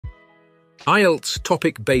IELTS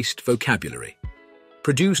topic-based vocabulary.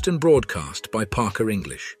 Produced and broadcast by Parker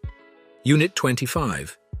English. Unit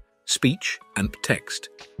 25. Speech and Text.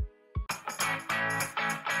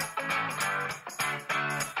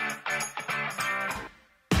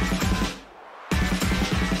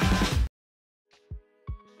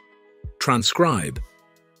 Transcribe.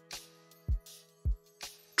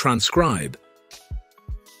 Transcribe.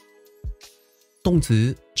 动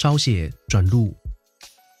词抄写、转录。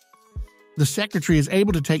The secretary is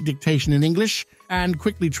able to take dictation in English and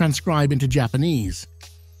quickly transcribe into Japanese.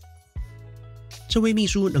 这位秘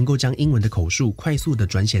书能够将英文的口述快速地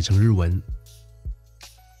转写成日文。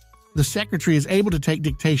The secretary is able to take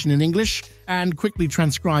dictation in English and quickly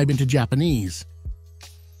transcribe into Japanese.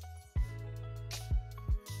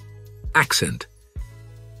 Accent.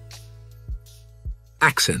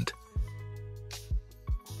 Accent.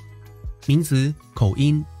 名词口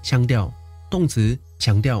音、腔调，动词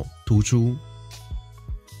强调、突出。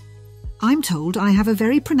I'm told I have a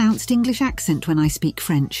very pronounced English accent when I speak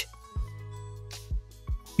French.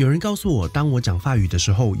 有人告诉我，当我讲法语的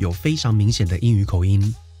时候，有非常明显的英语口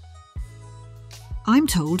音。I'm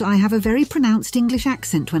told I have a very pronounced English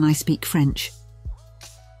accent when I speak French.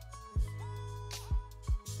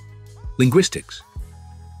 Linguistics.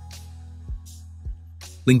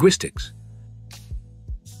 Linguistics.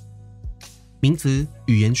 名词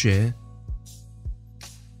语言学。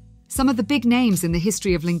Some of the big names in the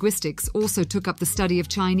history of linguistics also took up the study of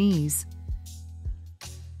Chinese.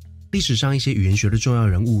 历史上一些语言学的重要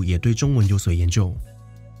人物也对中文有所研究。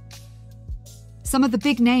Some of the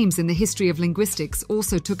big names in the history of linguistics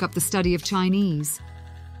also took up the study of Chinese.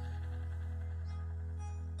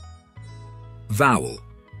 Vowel.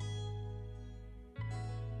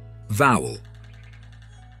 Vowel.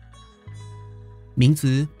 名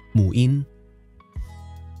词母音。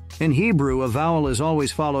In Hebrew, a vowel is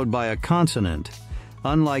always followed by a consonant,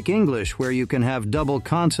 unlike English, where you can have double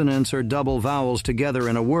consonants or double vowels together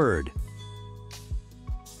in a word.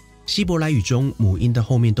 希伯来语中，母音的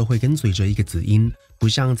后面都会跟随着一个子音，不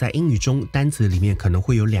像在英语中，单词里面可能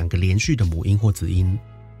会有两个连续的母音或子音。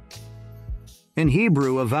In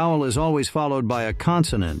Hebrew, a vowel is always followed by a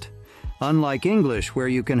consonant, unlike English, where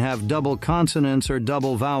you can have double consonants or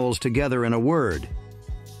double vowels together in a word.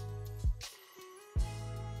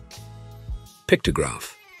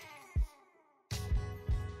 Pictograph.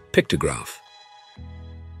 Pictograph.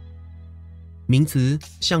 名词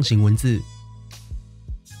象形文字。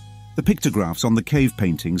The pictographs on the cave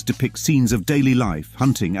paintings depict scenes of daily life,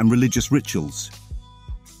 hunting, and religious rituals.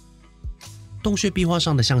 洞穴壁画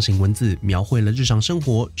上的象形文字描绘了日常生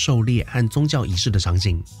活、狩猎和宗教仪式的场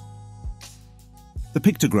景。The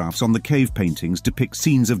pictographs on the cave paintings depict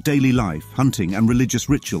scenes of daily life, hunting, and religious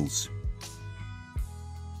rituals.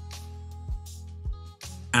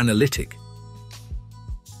 Analytic.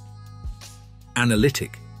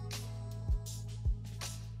 Analytic.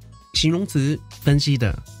 形容词分析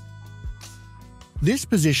的。This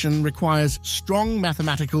position requires strong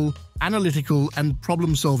mathematical, analytical, and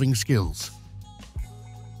problem-solving skills.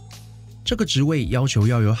 这个职位要求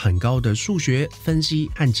要有很高的数学、分析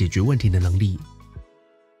和解决问题的能力。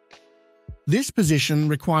This position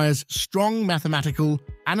requires strong mathematical,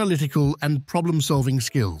 analytical, and problem-solving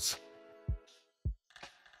skills.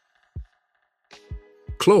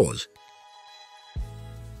 Clause.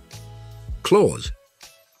 Clause.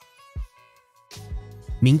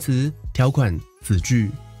 名词条款、子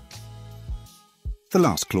句。The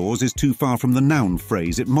last clause is too far from the noun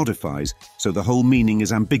phrase it modifies, so the whole meaning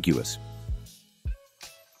is ambiguous.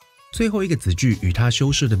 最后一个子句与它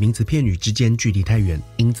修饰的名词片语之间距离太远，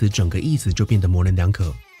因此整个意思就变得模棱两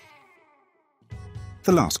可。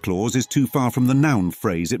The last clause is too far from the noun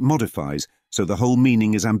phrase it modifies, so the whole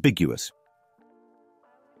meaning is ambiguous.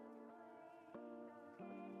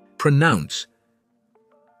 Pronounce.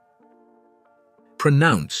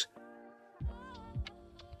 Pronounce.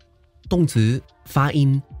 动词发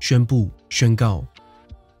音、宣布、宣告。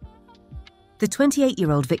The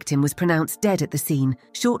 28-year-old victim was pronounced dead at the scene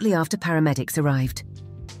shortly after paramedics arrived.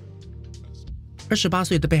 28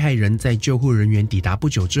岁的被害人在救护人员抵达不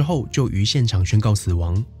久之后就于现场宣告死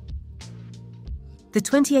亡。The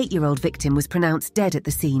 28-year-old victim was pronounced dead at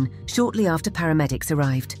the scene shortly after paramedics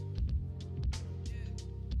arrived.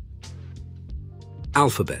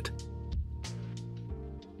 Alphabet.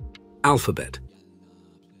 Alphabet.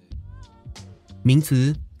 名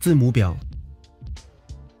词字母表。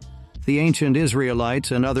The ancient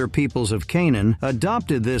Israelites and other peoples of Canaan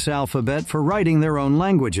adopted this alphabet for writing their own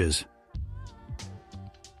languages.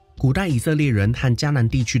 古代以色列人和迦南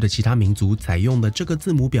地区的其他民族采用了这个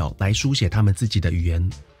字母表来书写他们自己的语言。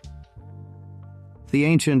The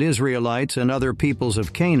ancient Israelites and other peoples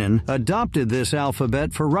of Canaan adopted this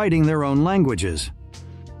alphabet for writing their own languages.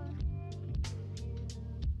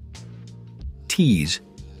 Tease.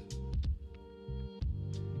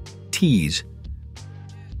 Tease.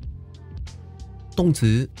 动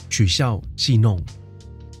词取笑戏弄。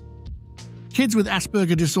Kids with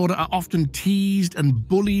Asperger disorder are often teased and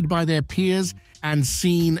bullied by their peers and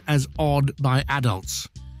seen as odd by adults.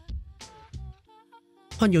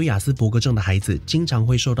 患有亚斯伯格症的孩子经常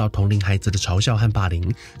会受到同龄孩子的嘲笑和霸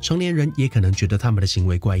凌，成年人也可能觉得他们的行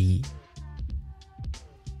为怪异。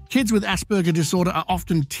Kids with Asperger disorder are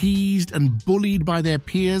often teased and bullied by their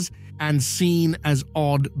peers and seen as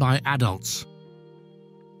odd by adults.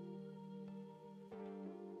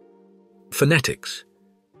 Phonetics.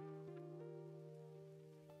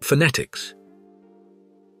 Phonetics.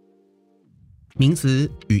 名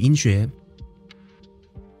词语音学。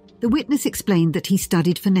The witness explained that he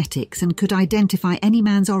studied phonetics and could identify any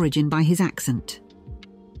man's origin by his accent.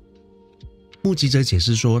 目击者解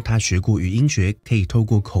释说，他学过语音学，可以透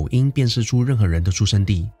过口音辨识出任何人的出生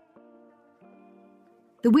地。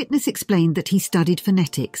The witness explained that he studied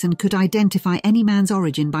phonetics and could identify any man's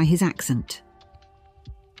origin by his accent.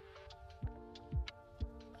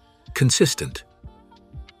 Consistent.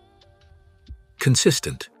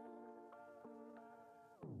 Consistent.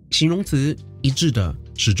 形容词一致的，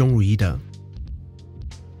始终如一的。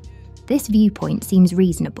This viewpoint seems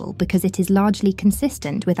reasonable because it is largely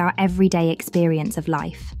consistent with our everyday experience of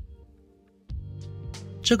life.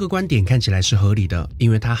 这个观点看起来是合理的，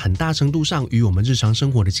因为它很大程度上与我们日常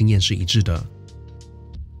生活的经验是一致的。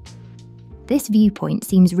This viewpoint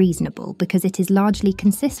seems reasonable because it is largely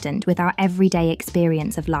consistent with our everyday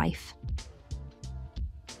experience of life.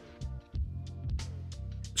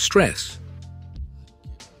 Stress.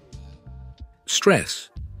 Stress.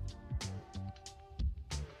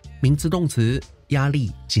 名词动词压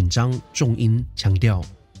力、紧张、重音、强调。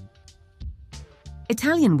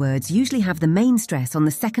Italian words usually have the main stress on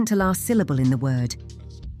the second to last syllable in the word.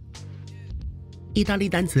 意大利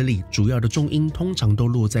单词里主要的重音通常都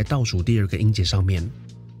落在倒数第二个音节上面。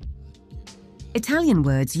Italian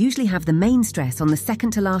words usually have the main stress on the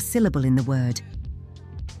second to last syllable in the word.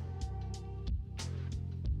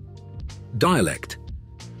 Dialect.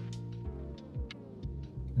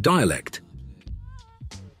 Dialect.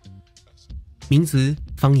 名词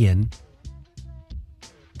方言。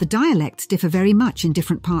The dialects differ very much in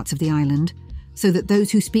different parts of the island, so that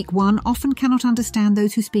those who speak one often cannot understand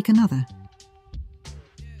those who speak another.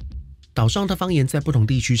 岛上的方言在不同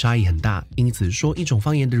地区差异很大，因此说一种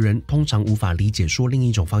方言的人通常无法理解说另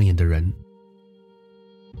一种方言的人。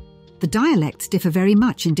The dialects differ very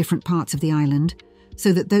much in different parts of the island, so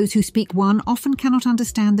that those who speak one often cannot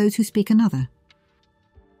understand those who speak another.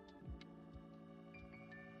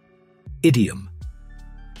 Idiom.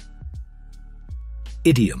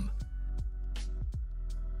 Idiom.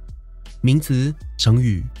 名词成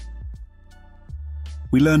语。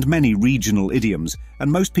We learned many regional idioms,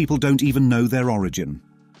 and most people don't even know their origin.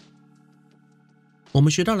 我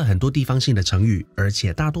们学到了很多地方性的成语，而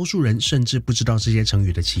且大多数人甚至不知道这些成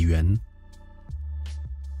语的起源。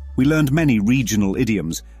We learned many regional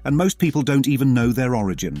idioms, and most people don't even know their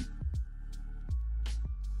origin.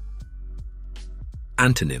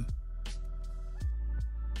 Antonym.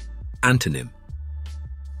 Antonym.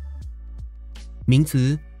 名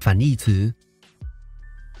词反义词。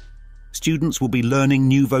Students will be learning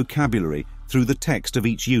new vocabulary through the text of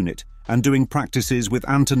each unit and doing practices with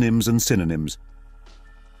antonyms and synonyms.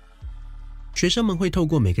 学生们会透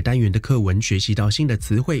过每个单元的课文学习到新的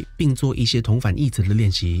词汇，并做一些同反义词的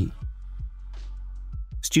练习。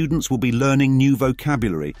Students will be learning new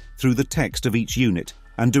vocabulary through the text of each unit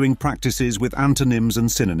and doing practices with antonyms and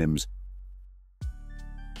synonyms.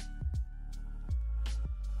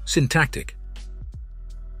 Syntactic.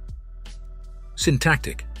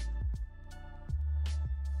 Syntactic.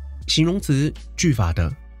 形容词句法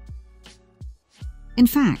的。In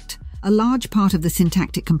fact, a large part of the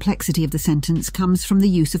syntactic complexity of the sentence comes from the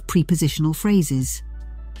use of prepositional phrases.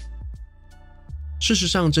 事实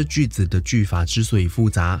上，这句子的句法之所以复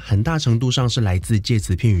杂，很大程度上是来自介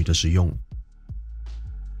词片语的使用。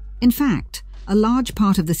In fact, a large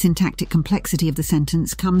part of the syntactic complexity of the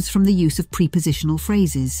sentence comes from the use of prepositional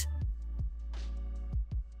phrases.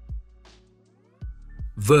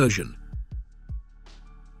 Version.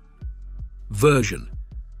 Version.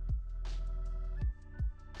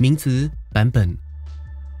 名词版本。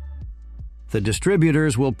The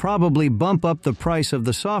distributors will probably bump up the price of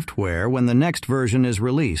the software when the next version is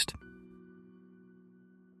released.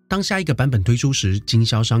 当下一个版本推出时，经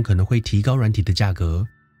销商可能会提高软体的价格。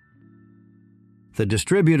The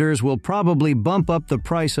distributors will probably bump up the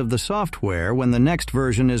price of the software when the next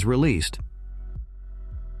version is released.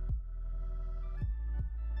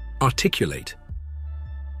 Articulate.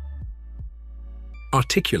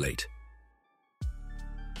 Articulate.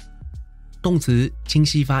 动词清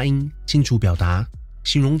晰发音，清楚表达；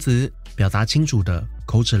形容词表达清楚的，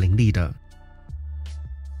口齿伶俐的。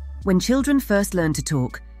When children first learn to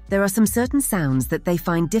talk, there are some certain sounds that they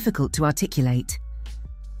find difficult to articulate.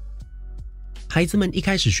 孩子们一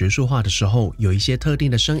开始学说话的时候，有一些特定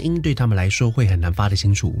的声音对他们来说会很难发得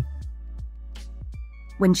清楚。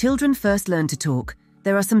When children first learn to talk,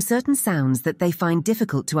 there are some certain sounds that they find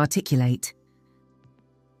difficult to articulate.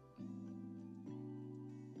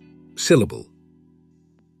 Syllable.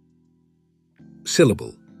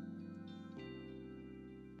 Syllable.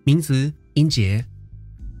 名词音节。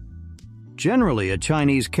Generally, a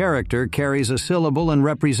Chinese character carries a syllable and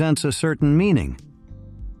represents a certain meaning.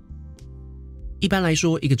 一般来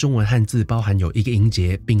说，一个中文汉字包含有一个音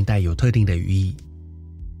节，并带有特定的语义。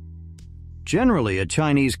Generally, a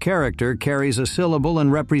Chinese character carries a syllable and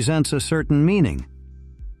represents a certain meaning.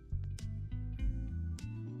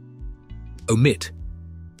 Omit.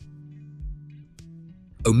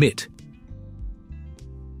 Omit.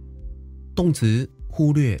 动词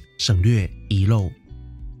忽略、省略、遗漏。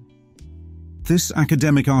This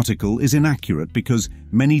academic article is inaccurate because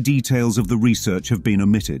many details of the research have been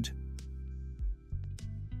omitted.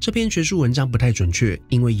 这篇学术文章不太准确，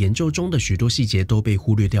因为研究中的许多细节都被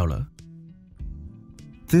忽略掉了。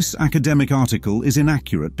This academic article is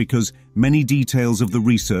inaccurate because many details of the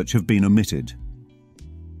research have been omitted.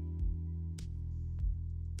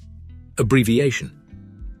 Abbreviation.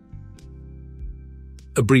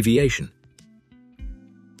 Abbreviation.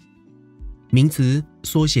 名词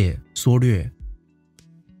缩写、缩略。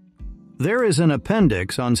There is an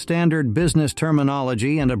appendix on standard business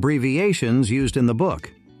terminology and abbreviations used in the book.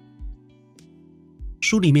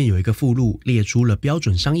 书里面有一个附录，列出了标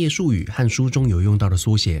准商业术语和书中有用到的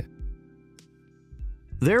缩写。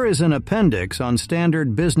There is an appendix on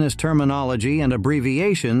standard business terminology and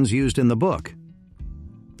abbreviations used in the book.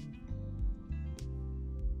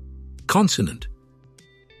 Consonant.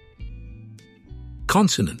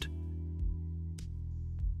 Consonant.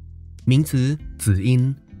 名词子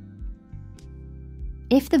音。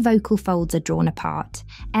If the vocal folds are drawn apart,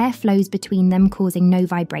 air flows between them causing no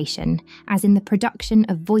vibration, as in the production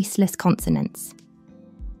of voiceless consonants.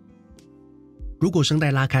 如果声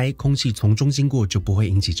带拉开，空气从中经过就不会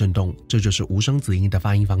引起震动，这就是无声子音的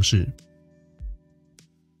发音方式。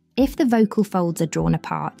If the vocal folds are drawn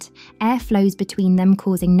apart, air flows between them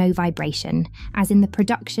causing no vibration, as in the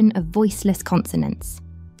production of voiceless consonants.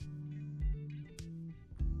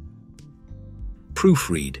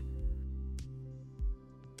 Proofread.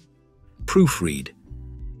 Proofread.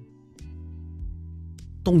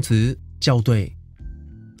 动词校对。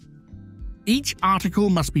Each article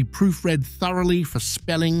must be proofread thoroughly for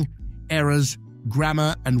spelling, errors,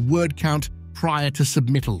 grammar, and word count prior to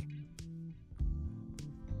submittal.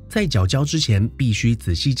 在缴交之前，必须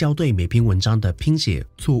仔细校对每篇文章的拼写、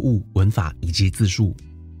错误、文法以及字数。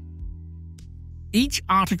Each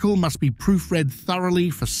article must be proofread thoroughly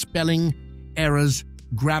for spelling, errors,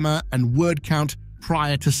 grammar, and word count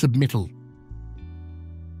prior to submittal.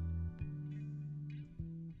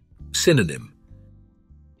 Synonym.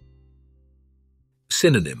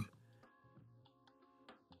 Synonym.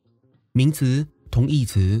 名词同义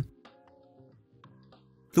词。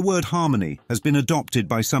The word harmony has been adopted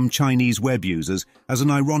by some Chinese web users as an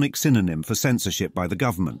ironic synonym for censorship by the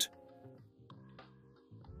government.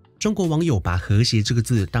 中国网友把和谐这个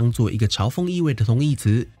字当作一个嘲讽意味的同义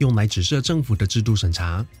词，用来指涉政府的制度审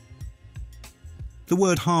查。The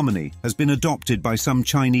word harmony has been adopted by some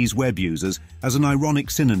Chinese web users as an ironic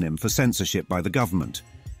synonym for censorship by the government.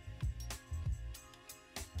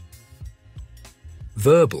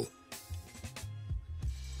 Verbal.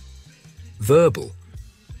 Verbal.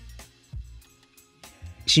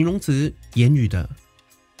 形容词言语的。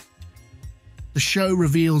The show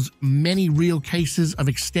reveals many real cases of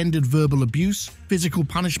extended verbal abuse, physical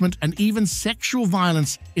punishment, and even sexual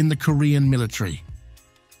violence in the Korean military.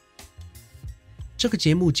 这个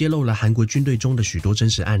节目揭露了韩国军队中的许多真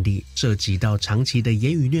实案例，涉及到长期的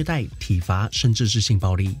言语虐待、体罚，甚至是性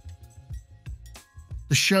暴力。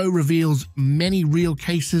The show reveals many real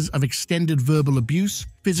cases of extended verbal abuse,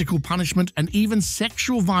 physical punishment, and even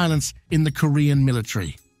sexual violence in the Korean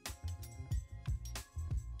military.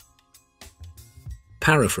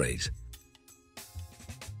 Paraphrase.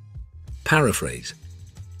 Paraphrase.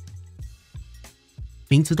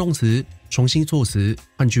 名词动词重新措辞，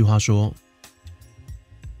换句话说。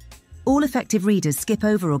All effective readers skip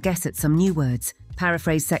over or guess at some new words,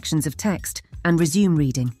 paraphrase sections of text, and resume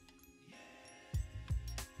reading.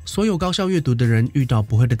 所有高效阅读的人遇到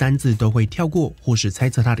不会的单字都会跳过或是猜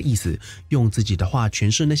测它的意思，用自己的话诠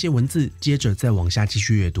释那些文字，接着再往下继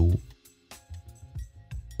续阅读。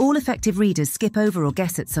All effective readers skip over or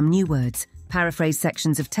guess at some new words, paraphrase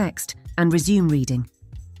sections of text, and resume reading.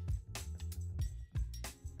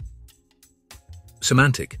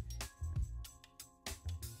 Semantic.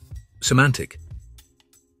 Semantic.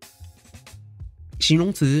 形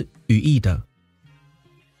容词，语义的。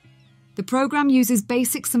The program uses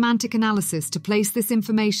basic semantic analysis to place this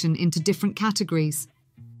information into different categories.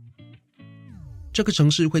 这个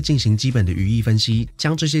程式会进行基本的语义分析，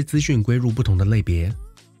将这些资讯归入不同的类别。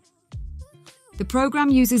The program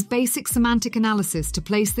uses basic semantic analysis to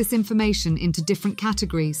place this information into different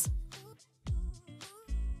categories.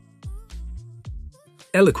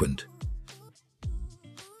 Eloquent.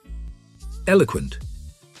 Eloquent.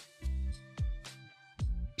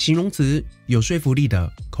 形容词，有说服力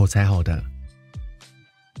的，口才好的。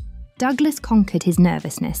Douglas conquered his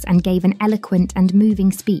nervousness and gave an eloquent and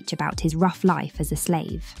moving speech about his rough life as a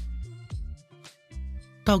slave.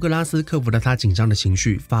 道格拉斯克服了他紧张的情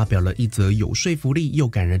绪，发表了一则有说服力又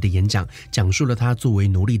感人的演讲，讲述了他作为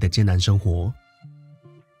奴隶的艰难生活。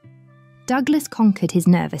Douglas conquered his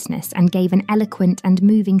nervousness and gave an eloquent and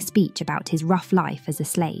moving speech about his rough life as a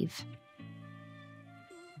slave.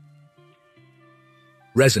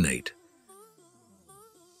 Resonate.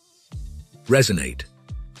 Resonate.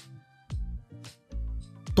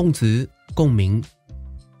 动词，共鸣。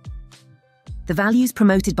The values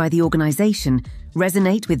promoted by the organization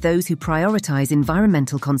resonate with those who prioritize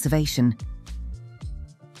environmental conservation.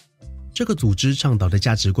 这个组织倡导的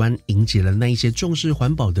价值观引起了那一些重视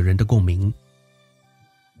环保的人的共鸣。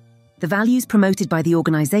The values promoted by the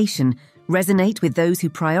organization resonate with those who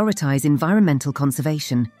prioritize environmental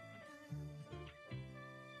conservation.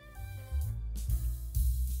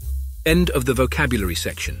 End of the vocabulary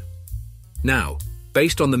section. Now,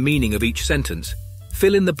 based on the meaning of each sentence,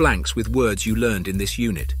 fill in the blanks with words you learned in this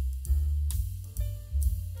unit.